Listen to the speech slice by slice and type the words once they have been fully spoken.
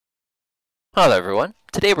Hello everyone.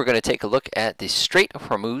 Today we're going to take a look at the Strait of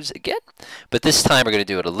Hormuz again, but this time we're going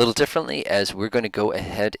to do it a little differently as we're going to go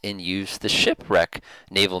ahead and use the Shipwreck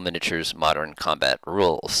Naval Miniatures Modern Combat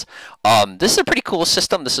Rules. This is a pretty cool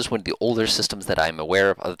system. This is one of the older systems that I'm aware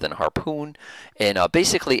of other than Harpoon, and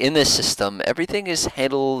basically in this system everything is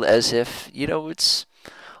handled as if, it's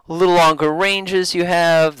a little longer ranges you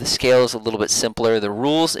have, the scale is a little bit simpler, the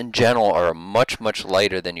rules in general are much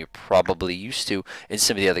lighter than you're probably used to in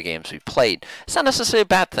some of the other games we've played. It's not necessarily a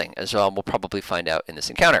bad thing, as we'll probably find out in this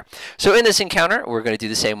encounter. So in this encounter, we're going to do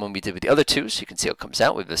the same one we did with the other two, so you can see how it comes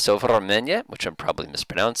out. We have the Sovremenye, which I'm probably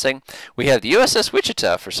mispronouncing. We have the USS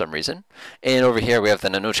Wichita for some reason, and over here we have the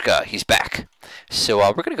Nanuchka. He's back. So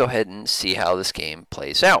we're going to go ahead and see how this game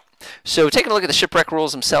plays out. So taking a look at the shipwreck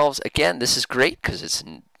rules themselves, again, this is great because it's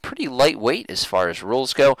pretty lightweight as far as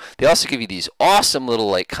rules go. They also give you these awesome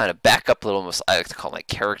little kind of backup little, almost I like to call them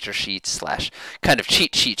character sheets slash kind of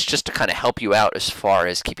cheat sheets just to kind of help you out as far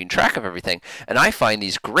as keeping track of everything. And I find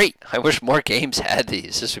these great. I wish more games had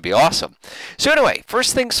these. This would be awesome. So anyway,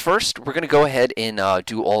 first things first, we're going to go ahead and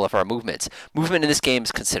do all of our movements. Movement in this game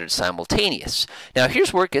is considered simultaneous. Now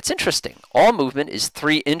here's where it gets interesting. All movement is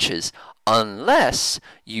 3 inches unless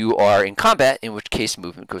you are in combat, in which case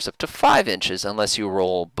movement goes up to 5 inches unless you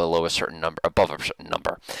roll below a certain number, above a certain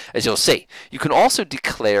number. As you'll see, you can also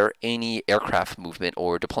declare any aircraft movement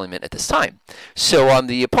or deployment at this time. So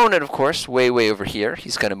the opponent, of course, way over here,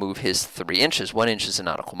 he's going to move his 3 inches. 1 inch is a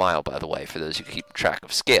nautical mile, by the way, for those who keep track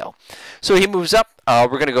of scale. So he moves up. We're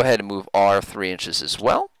going to go ahead and move our 3 inches as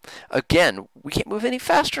well. Again, we can't move any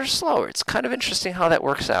faster or slower. It's kind of interesting how that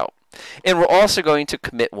works out. And we're also going to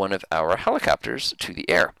commit one of our helicopters to the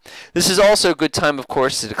air. This is also a good time, of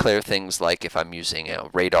course, to declare things like if I'm using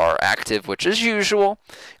radar active, which is usual.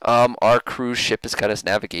 Our cruise ship has got its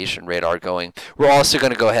navigation radar going. We're also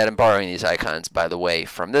going to go ahead and borrowing these icons, by the way,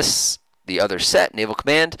 from the other set, Naval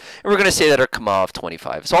Command, and we're going to say that our Kamov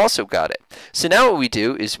 25 has also got it. So now what we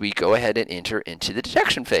do is we go ahead and enter into the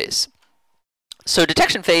detection phase. So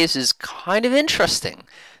detection phase is kind of interesting.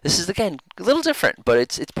 This is, again, a little different, but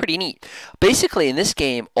it's pretty neat. Basically, in this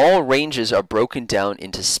game, all ranges are broken down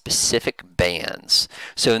into specific bands.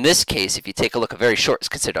 So in this case, if you take a look, a very short is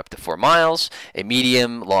considered up to 4 miles, a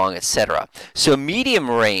medium, long, etc. So medium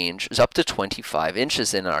range is up to 25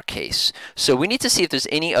 inches in our case. So we need to see if there's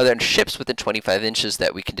any other ships within 25 inches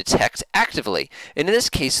that we can detect actively. And in this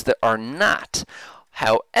case, there are not.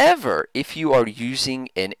 However, if you are using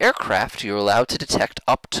an aircraft, you're allowed to detect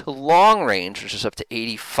up to long range, which is up to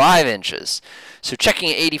 85 inches. So checking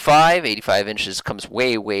at 85 inches comes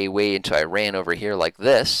way into Iran over here like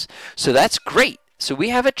this. So that's great. So we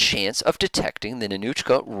have a chance of detecting the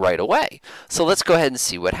Nanuchka right away. So let's go ahead and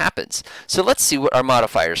see what happens. So let's see what our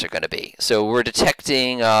modifiers are going to be. So we're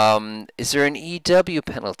detecting, is there an EW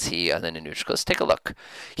penalty on the Nanuchka? Let's take a look.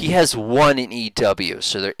 He has 1 in EW,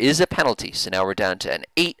 so there is a penalty. So now we're down to an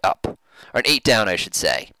 8 up, or an 8 down, I should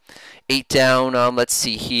say. 8 down, let's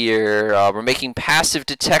see here. We're making passive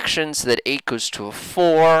detection, so that 8 goes to a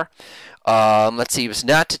 4. Let's see, it was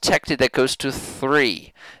not detected, that goes to 3.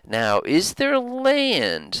 Now, is there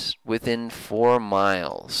land within 4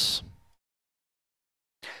 miles?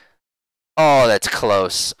 Oh, that's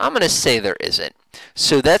close. I'm going to say there isn't.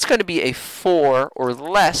 So that's going to be a 4 or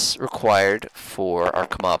less required for our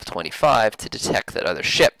Kamov 25 to detect that other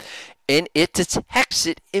ship. And it detects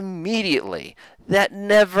it immediately. That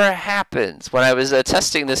never happens. When I was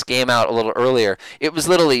testing this game out a little earlier, it was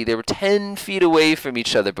literally, they were 10 feet away from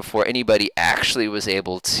each other before anybody actually was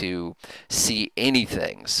able to see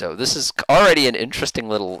anything. So this is already an interesting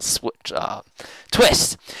little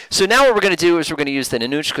twist. So now what we're going to do is we're going to use the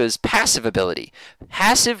Nanuchka's passive ability.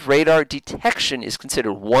 Passive radar detection is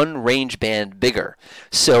considered 1 range band bigger.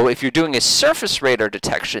 So if you're doing a surface radar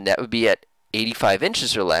detection, that would be at 85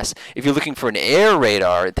 inches or less. If you're looking for an air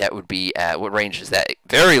radar, that would be at, what range is that?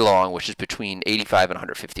 Very long, which is between 85 and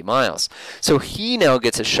 150 miles. So he now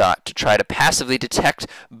gets a shot to try to passively detect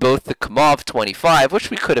both the Kamov 25, which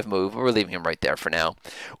we could have moved, but we're leaving him right there for now,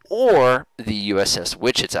 or the USS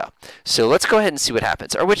Wichita. So let's go ahead and see what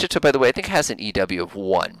happens. Our Wichita, by the way, I think has an EW of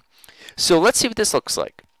 1. So let's see what this looks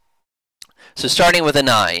like. So starting with a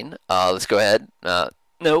 9, let's go ahead.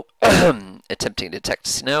 Nope. Attempting to detect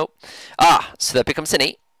snow. So that becomes an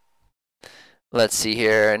 8. Let's see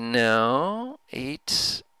here. No.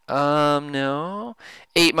 8. No.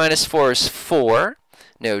 8 minus 4 is 4.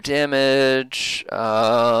 No damage.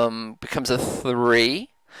 Becomes a 3.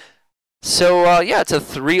 So, yeah, it's a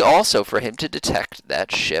 3 also for him to detect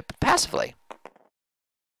that ship passively.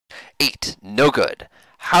 8. No good.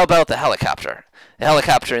 How about the helicopter? The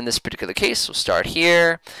helicopter in this particular case will start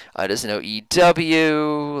here. It doesn't know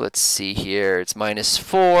EW. Let's see here. It's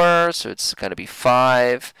 -4, so it's going to be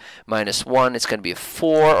 5. -1, it's going to be a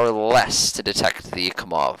 4 or less to detect the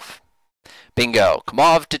Kamov. Bingo,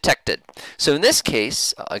 Kamov detected. So in this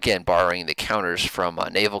case, again, borrowing the counters from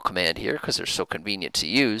Naval Command here because they're so convenient to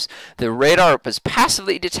use, the radar was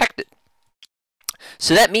passively detected.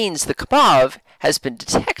 So that means the Kamov has been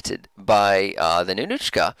detected by the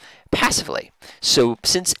Nanuchka passively. So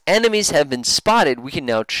since enemies have been spotted, we can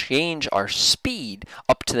now change our speed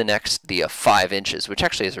up to the 5 inches, which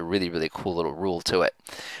actually has a really, really cool little rule to it.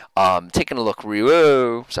 Taking a look,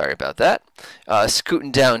 whoa, sorry about that.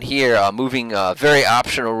 Scooting down here, moving very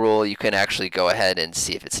optional rule. You can actually go ahead and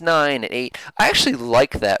see if it's 9 and 8. I actually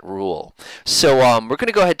like that rule. So we're going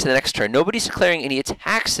to go ahead to the next turn. Nobody's declaring any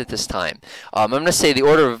attacks at this time. I'm going to say the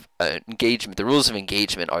order of engagement, the rules of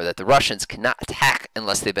engagement are that the Russians cannot attack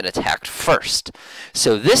unless they've been attacked first.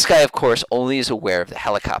 So this guy, of course, only is aware of the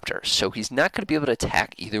helicopter. So he's not going to be able to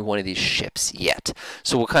attack either one of these ships yet.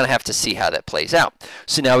 So we'll kind of have to see how that plays out.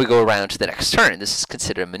 So now we go around to the next turn. This is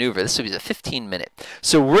considered a maneuver. This will be a 15-minute.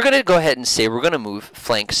 So we're going to go ahead and say we're going to move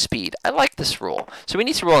flank speed. I like this rule. So we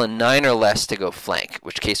need to roll a 9 or less to go flank,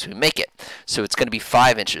 which case we make it. So it's going to be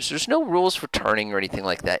 5 inches. There's no rules for turning or anything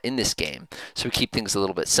like that in this game. So we keep things a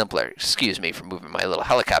little bit simpler. Excuse me for moving my little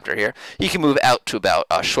helicopter here. He can move out to about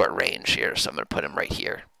short range here. So I'm going to put him right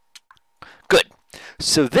here. Good.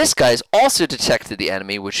 So this guy's also detected the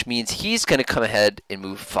enemy, which means he's going to come ahead and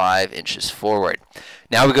move 5 inches forward.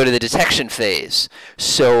 Now we go to the detection phase.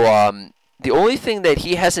 So the only thing that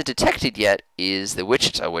he hasn't detected yet is the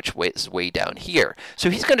Wichita, which is way down here. So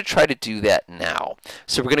he's going to try to do that now.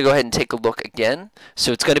 So we're going to go ahead and take a look again.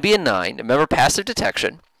 So it's going to be a 9. Remember, passive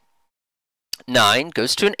detection. 9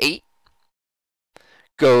 goes to an 8,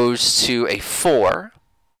 goes to a 4,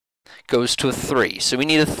 goes to a 3. So we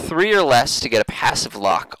need a 3 or less to get a passive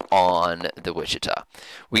lock on the Wichita.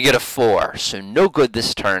 We get a 4, so no good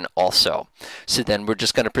this turn also. So then we're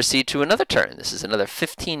just going to proceed to another turn. This is another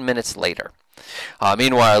 15 minutes later.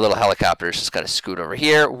 Meanwhile, our little helicopter is just going to scoot over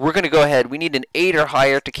here. We're going to go ahead. We need an 8 or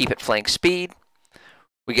higher to keep it flank speed.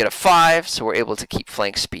 We get a 5, so we're able to keep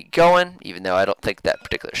flank speed going, even though I don't think that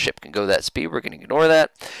particular ship can go that speed. We're going to ignore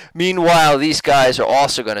that. Meanwhile, these guys are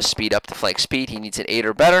also going to speed up to flank speed. He needs an 8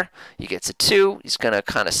 or better. He gets a 2. He's going to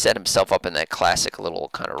kind of set himself up in that classic little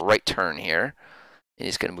kind of right turn here. And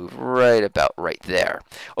he's going to move right about right there.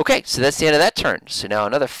 Okay, so that's the end of that turn. So now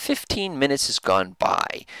another 15 minutes has gone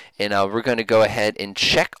by. And we're going to go ahead and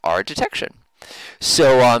check our detection.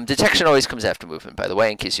 So detection always comes after movement, by the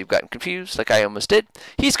way, in case you've gotten confused, like I almost did.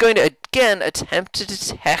 He's going to, again, attempt to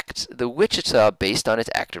detect the Wichita based on its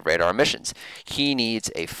active radar emissions. He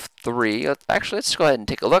needs a 3. Actually, let's go ahead and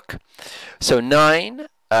take a look. So 9,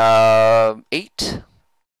 8,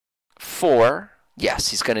 4. Yes,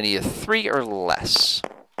 he's going to need a 3 or less.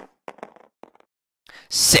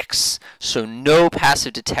 6. So no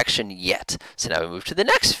passive detection yet. So now we move to the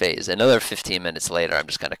next phase. Another 15 minutes later, I'm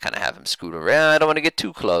just going to kind of have him scoot around. I don't want to get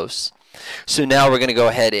too close. So now we're going to go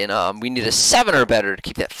ahead and we need a 7 or better to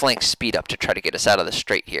keep that flank speed up to try to get us out of the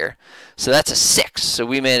straight here. So that's a 6. So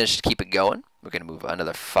we managed to keep it going. We're going to move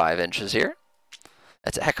another 5 inches here.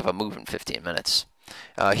 That's a heck of a move in 15 minutes.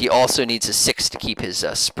 He also needs a 6 to keep his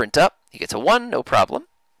sprint up. He gets a 1, no problem.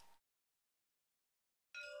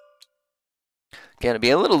 Going to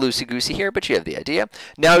be a little loosey-goosey here, but you have the idea.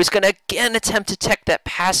 Now he's going to again attempt to detect that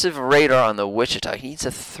passive radar on the Wichita. He needs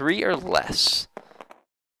a 3 or less.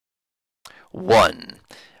 1.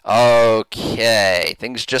 Okay,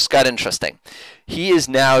 things just got interesting. He is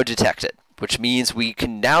now detected, which means we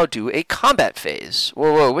can now do a combat phase.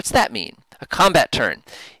 Whoa, whoa, what's that mean? A combat turn.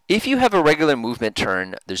 If you have a regular movement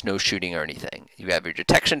turn, there's no shooting or anything. You have your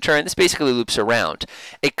detection turn. This basically loops around.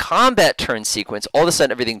 A combat turn sequence, all of a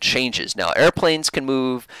sudden everything changes. Now airplanes can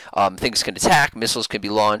move, things can attack, missiles can be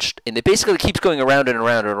launched, and it basically keeps going around and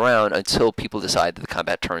around and around until people decide that the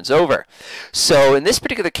combat turn's over. So in this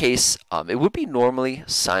particular case, it would be normally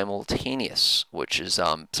simultaneous, which is,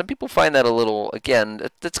 some people find that a little, again,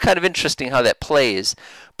 that's kind of interesting how that plays.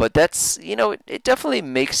 But that's, you know, it definitely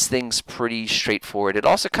makes things pretty straightforward. It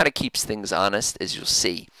also kind of keeps things honest, as you'll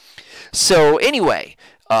see. So anyway,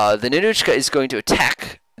 the Nanuchka is going to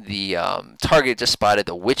attack the target just spotted,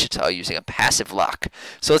 the Wichita, using a passive lock.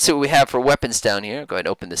 So let's see what we have for weapons down here. Go ahead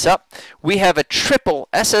and open this up. We have a triple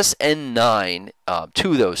SSN-9,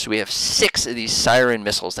 2 of those. So we have 6 of these Siren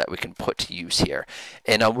missiles that we can put to use here.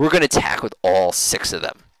 And we're going to attack with all 6 of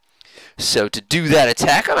them. So to do that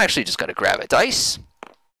attack, I'm actually just going to grab a dice.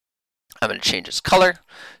 I'm going to change its color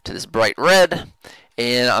to this bright red,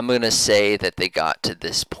 and I'm going to say that they got to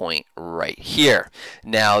this point right here.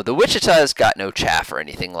 Now, the Wichita's got no chaff or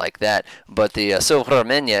anything like that, but the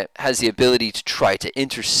Sovremenye has the ability to try to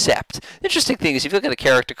intercept. The interesting thing is, if you look at the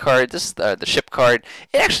character card, this is the ship card,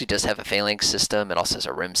 it actually does have a phalanx system. It also has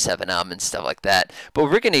a Rim 7 and stuff like that, but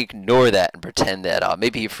we're going to ignore that and pretend that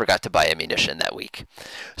maybe he forgot to buy ammunition that week.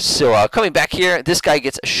 So coming back here, this guy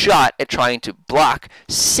gets a shot at trying to block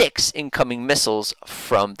 6 incoming missiles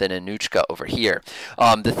from the Nanuchka over here.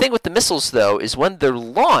 The thing with the missiles, though, is when they're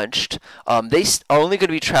launched, they are only going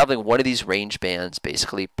to be traveling one of these range bands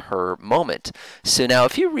basically per moment. So now,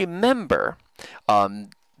 if you remember,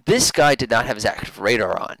 this guy did not have his active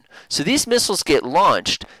radar on. So these missiles get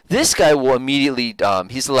launched. This guy will immediately,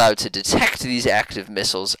 he's allowed to detect these active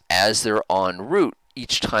missiles as they're en route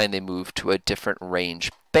each time they move to a different range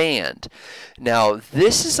band. Now,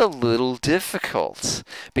 this is a little difficult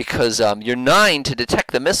because your 9 to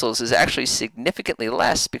detect the missiles is actually significantly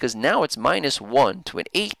less, because now it's -1 to an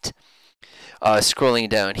 8. Scrolling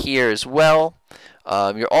down here as well,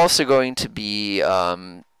 you're also going to be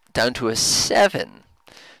down to a 7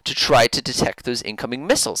 to try to detect those incoming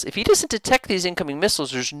missiles. If he doesn't detect these incoming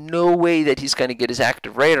missiles, there's no way that he's going to get his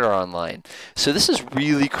active radar online. So this is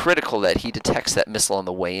really critical that he detects that missile on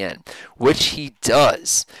the way in, which he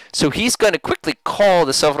does. So he's going to quickly call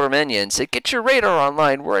the Sovremenye and say, "Get your radar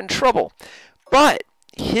online, we're in trouble." But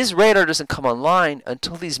his radar doesn't come online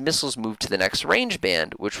until these missiles move to the next range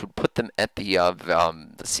band, which would put them at the,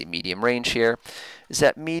 let's see, medium range here. Is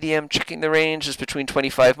that medium? Checking the range is between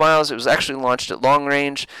 25 miles. It was actually launched at long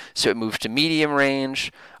range, so it moved to medium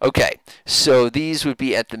range. Okay, so these would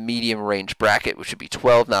be at the medium range bracket, which would be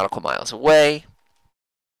 12 nautical miles away.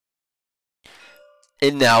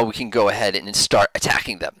 And now we can go ahead and start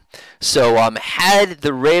attacking them. So had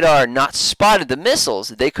the radar not spotted the missiles,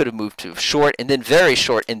 they could have moved to short and then very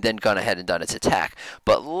short and then gone ahead and done its attack.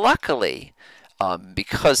 But luckily,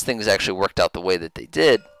 because things actually worked out the way that they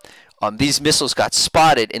did, these missiles got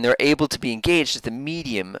spotted and they're able to be engaged at the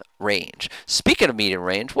medium range. Speaking of medium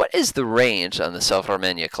range, what is the range on the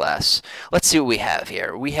Sovremenye class? Let's see what we have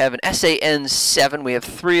here. We have an SAN-7. We have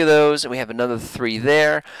 3 of those, and we have another 3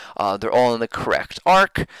 there. They're all in the correct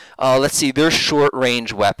arc. Let's see, they're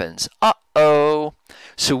short-range weapons. Uh-oh.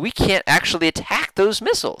 So we can't actually attack those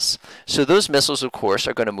missiles. So those missiles, of course,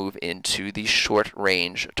 are going to move into the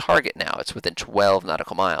short-range target now. It's within 12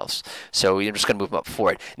 nautical miles. So we're just going to move him up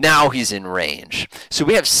forward. Now he's in range. So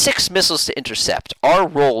we have 6 missiles to intercept. Our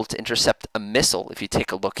role to intercept a missile, if you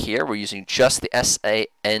take a look here, we're using just the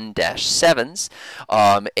SAN-7s.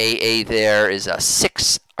 AA there is a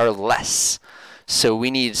 6 or less. So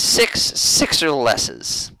we need 6 or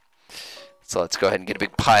lesses. So let's go ahead and get a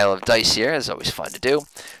big pile of dice here. It's always fun to do.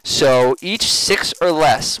 So each 6 or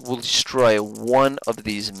less will destroy one of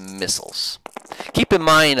these missiles. Keep in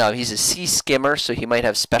mind, he's a sea skimmer, so he might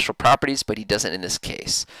have special properties, but he doesn't in this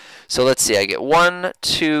case. So let's see. I get 1,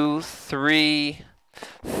 2, 3.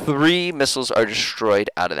 3 missiles are destroyed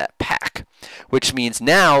out of that pack, which means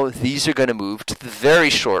now these are going to move to the very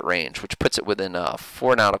short range, which puts it within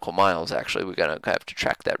 4 nautical miles, actually. We're going to have to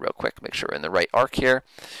track that real quick, make sure we're in the right arc here.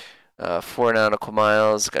 4 nautical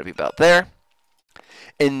miles, got to be about there.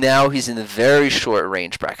 And now he's in the very short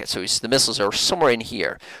range bracket, so the missiles are somewhere in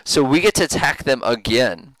here. So we get to attack them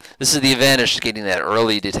again. This is the advantage to getting that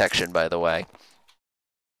early detection, by the way.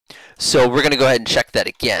 So we're going to go ahead and check that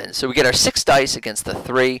again. So we get our 6 dice against the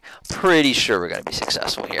 3. Pretty sure we're going to be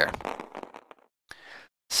successful here.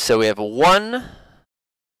 So we have 1,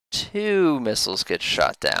 2 missiles get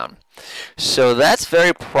shot down. So that's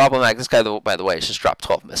very problematic. This guy, by the way, has just dropped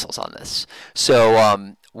 12 missiles on this.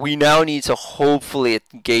 So we now need to hopefully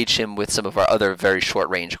engage him with some of our other very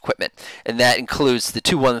short-range equipment. And that includes the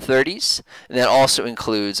 2 130s, and that also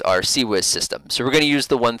includes our CWIS system. So we're going to use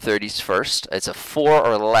the 130s first. It's a 4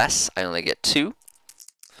 or less. I only get 2.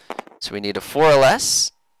 So we need a 4 or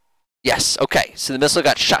less. Yes, okay. So the missile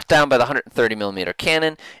got shot down by the 130mm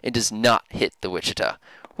cannon and does not hit the Wichita.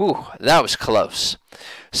 Whew, that was close.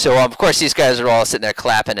 So, of course, these guys are all sitting there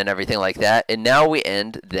clapping and everything like that. And now we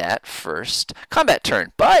end that first combat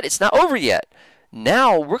turn. But it's not over yet.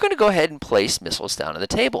 Now we're going to go ahead and place missiles down on the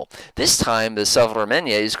table. This time, the Sovremenye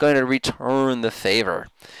is going to return the favor.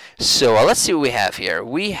 So let's see what we have here.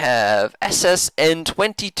 We have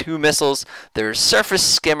SSN-22 missiles. They're surface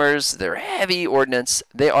skimmers. They're heavy ordnance.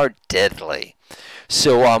 They are deadly.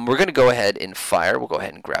 So we're going to go ahead and fire. We'll go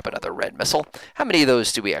ahead and grab another red missile. How many of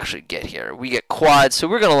those do we actually get here? We get quads, so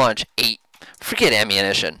we're going to launch 8. Forget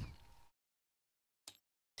ammunition.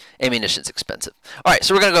 Ammunition's expensive. All right,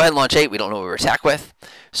 so we're going to go ahead and launch 8. We don't know what we're attack with.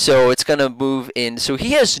 So it's going to move in. So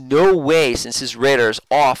he has no way, since his radar is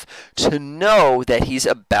off, to know that he's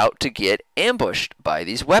about to get ambushed by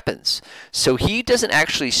these weapons. So he doesn't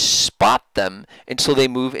actually spot them until they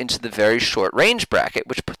move into the very short range bracket,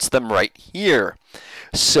 which puts them right here.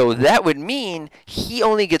 So that would mean he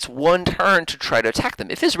only gets one turn to try to attack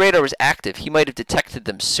them. If his radar was active, he might have detected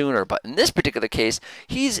them sooner, but in this particular case,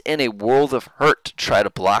 he's in a world of hurt to try to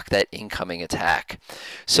block that incoming attack.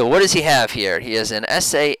 So what does he have here? He has an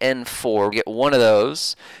SAN4. We get one of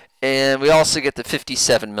those. And we also get the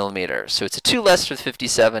 57 millimeter. So it's a 2 less for the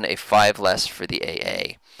 57, a 5 less for the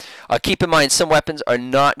AA. Keep in mind, some weapons are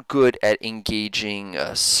not good at engaging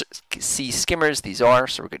sea skimmers. These are,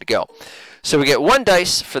 so we're good to go. So we get 1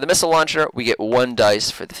 dice for the missile launcher. We get 1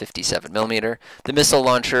 dice for the 57 millimeter. The missile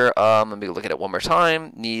launcher, let me look at it one more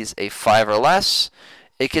time, needs a 5 or less.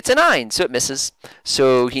 It gets a 9, so it misses.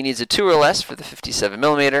 So he needs a 2 or less for the 57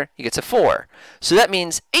 millimeter. He gets a 4. So that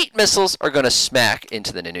means 8 missiles are going to smack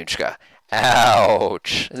into the Nanuchka.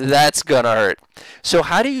 Ouch. That's going to hurt. So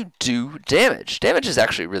how do you do damage? Damage is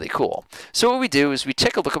actually really cool. So what we do is we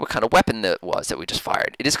take a look at what kind of weapon that was that we just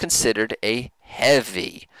fired. It is considered a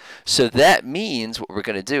heavy. So that means what we're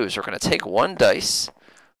going to do is we're going to take 1 dice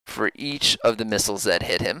for each of the missiles that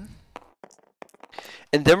hit him.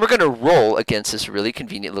 And then we're going to roll against this really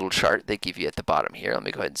convenient little chart they give you at the bottom here. Let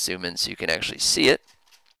me go ahead and zoom in so you can actually see it.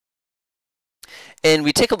 And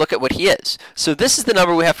we take a look at what he is. So this is the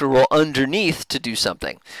number we have to roll underneath to do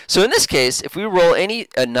something. So in this case, if we roll any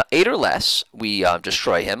 8 or less, we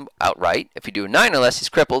destroy him outright. If we do a 9 or less, he's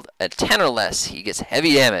crippled. At 10 or less, he gets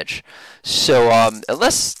heavy damage. So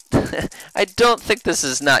unless I don't think this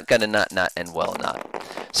is not going to not end well not.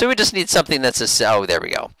 So we just need something that's a, oh, there we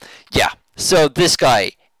go. Yeah. So this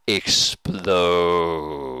guy explodes.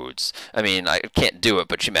 I mean, I can't do it,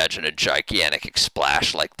 but you imagine a gigantic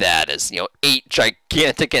splash like that as, 8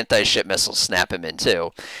 gigantic anti-ship missiles snap him in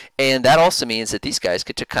too. And that also means that these guys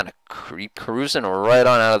get to kind of creep cruising right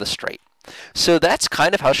on out of the strait. So that's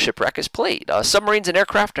kind of how Shipwreck is played. Submarines and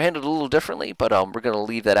aircraft are handled a little differently, but we're going to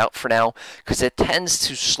leave that out for now because it tends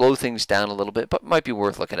to slow things down a little bit, but might be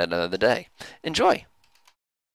worth looking at another day. Enjoy!